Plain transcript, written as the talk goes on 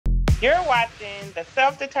You're watching the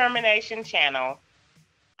Self-Determination channel.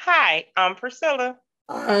 Hi, I'm Priscilla.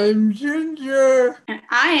 I'm Ginger. And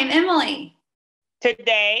I am Emily.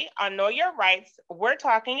 Today on Know Your Rights, we're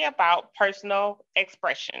talking about personal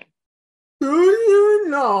expression. Do you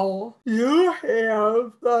know you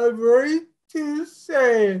have the right to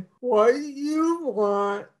say what you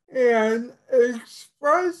want and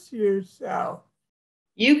express yourself?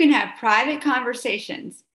 You can have private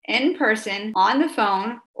conversations in person, on the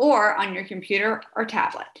phone, or on your computer or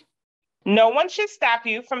tablet. No one should stop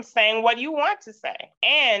you from saying what you want to say,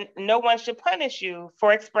 and no one should punish you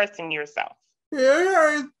for expressing yourself. Here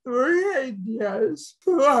are 3 ideas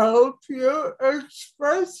to help you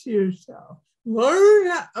express yourself.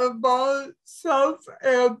 Learn about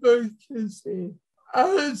self-advocacy.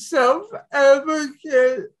 A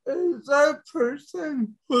self-advocate is a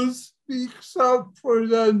person who speaks up for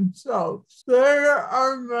themselves. There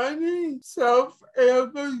are many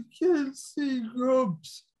self-advocacy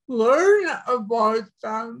groups. Learn about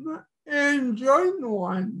them and join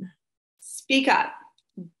one. Speak up.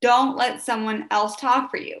 Don't let someone else talk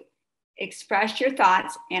for you. Express your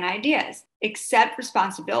thoughts and ideas. Accept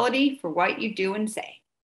responsibility for what you do and say.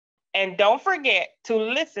 And don't forget to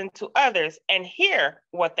listen to others and hear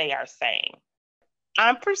what they are saying.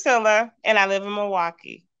 I'm Priscilla, and I live in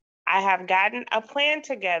Milwaukee. I have gotten a plan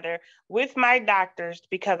together with my doctors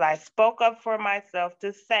because I spoke up for myself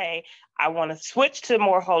to say I want to switch to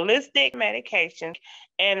more holistic medication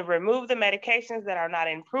and remove the medications that are not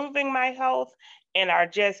improving my health and are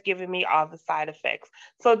just giving me all the side effects.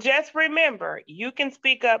 So just remember, you can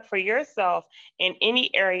speak up for yourself in any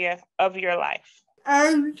area of your life.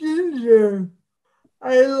 I'm Ginger.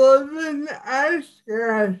 I live in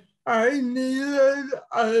Ashland. I needed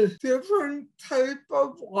a different type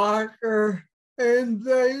of walker, and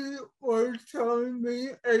they were telling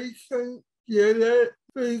me I couldn't get it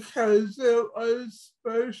because it was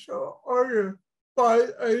special order.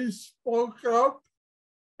 But I spoke up,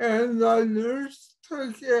 and the nurse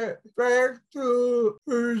took it back to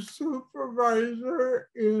her supervisor,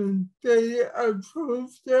 and they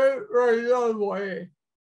approved it right away.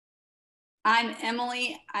 I'm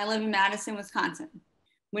Emily. I live in Madison, Wisconsin.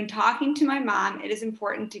 When talking to my mom, it is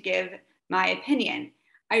important to give my opinion.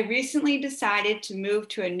 I recently decided to move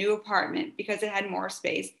to a new apartment because it had more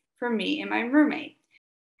space for me and my roommate.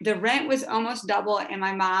 The rent was almost double and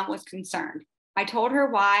my mom was concerned. I told her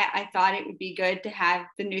why I thought it would be good to have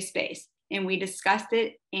the new space, and we discussed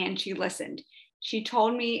it and she listened. She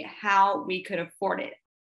told me how we could afford it.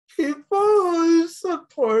 People who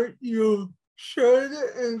support you should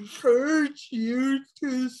encourage you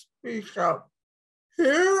to speak up.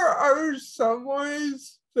 Here are some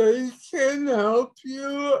ways they can help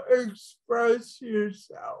you express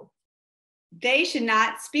yourself. They should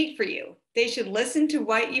not speak for you. They should listen to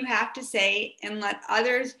what you have to say and let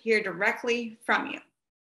others hear directly from you.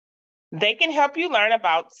 They can help you learn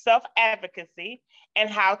about self-advocacy and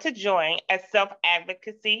how to join a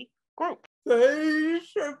self-advocacy group. They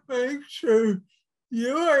should make sure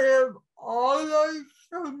you have all the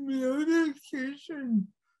communication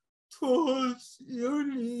tools you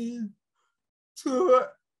need to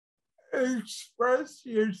express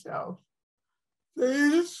yourself.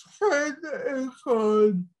 These could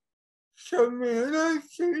include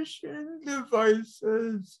communication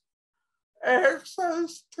devices,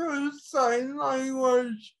 access to sign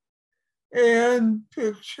language, and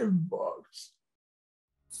picture books.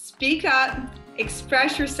 Speak up,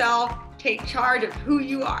 express yourself, take charge of who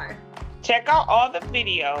you are. Check out all the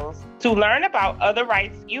videos to learn about other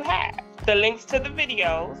rights you have. The links to the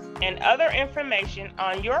videos and other information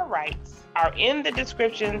on your rights are in the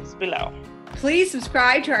descriptions below. Please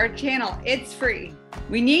subscribe to our channel. It's free.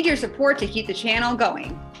 We need your support to keep the channel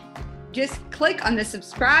going. Just click on the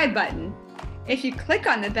subscribe button. If you click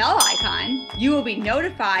on the bell icon, you will be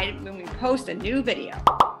notified when we post a new video.